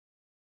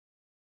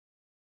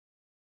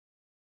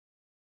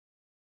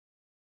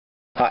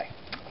Hi,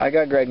 I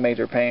got Greg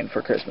Major Payne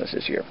for Christmas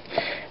this year,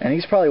 and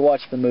he's probably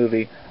watched the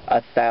movie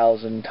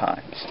 1,000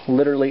 times.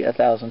 Literally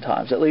 1,000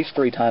 times. At least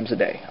 3 times a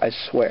day, I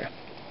swear.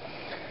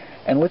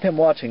 And with him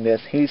watching this,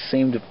 he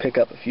seemed to pick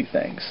up a few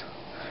things.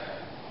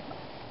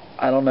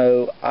 I don't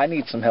know, I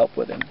need some help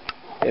with him.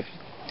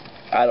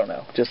 I don't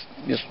know, just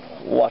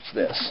watch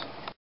this.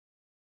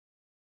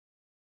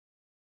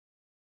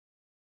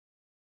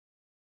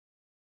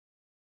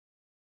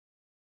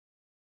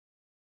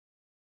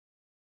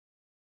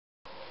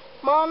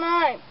 My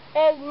name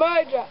is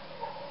Major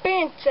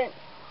Vincent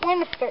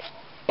Winifred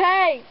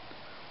Payne.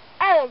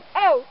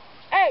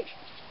 ADAMakagreg.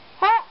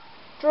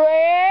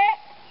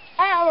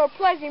 I am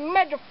replacing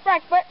Major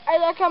Frankfurt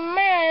as a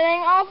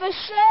commanding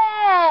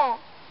officer.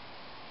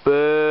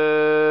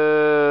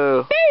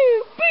 Boo!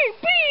 Pew, pew,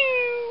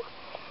 pew.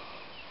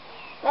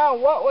 Now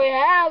what we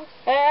have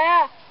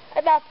here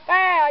is a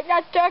fair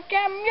just to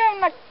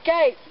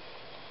communicate.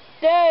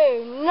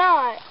 Do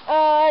not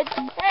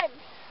attempt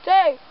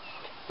to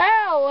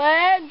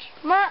challenge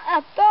my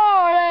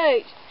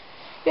authorities.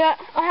 Yeah,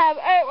 I have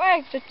 8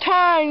 weeks to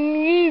turn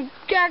you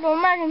Jackal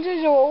Americans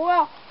into a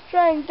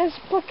well-trained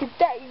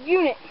disciplinary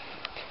unit.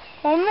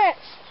 From this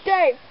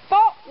day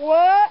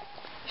forward,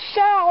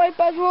 solid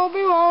but will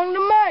be willing to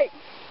make.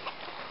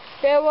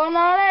 They will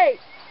not eat,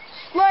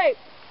 sleep,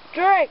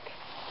 drink,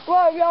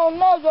 blow your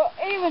nose, or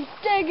even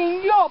dig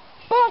in your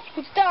butts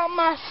without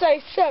my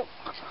say-so.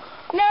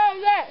 Know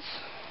this,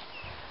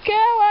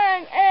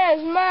 killing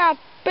is my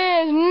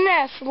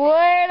business,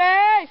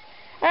 ladies,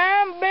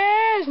 and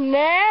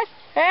business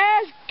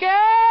is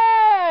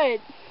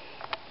good.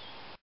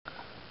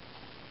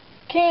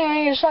 Can't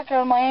eat a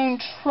sucker in my own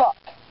truck.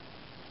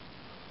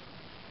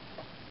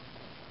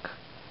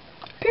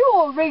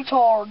 People are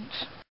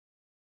retards.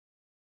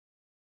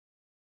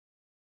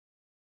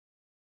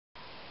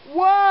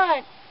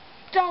 1,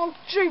 don't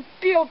you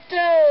feel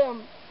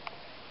dumb?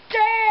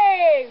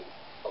 2,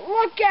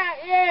 look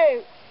at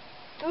you.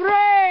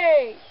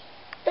 3,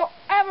 don't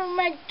ever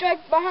make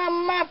jokes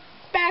behind my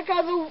back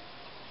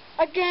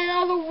again,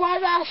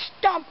 otherwise I'll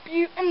stomp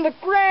you in the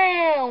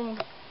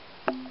ground.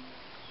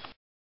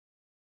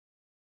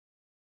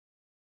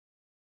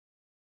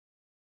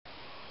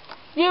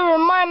 You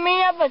remind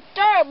me of a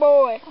dirty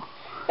boy.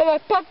 If I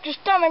pop your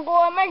stomach, boy,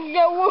 I make you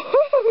go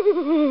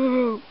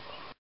woo-hoo-hoo-hoo-hoo.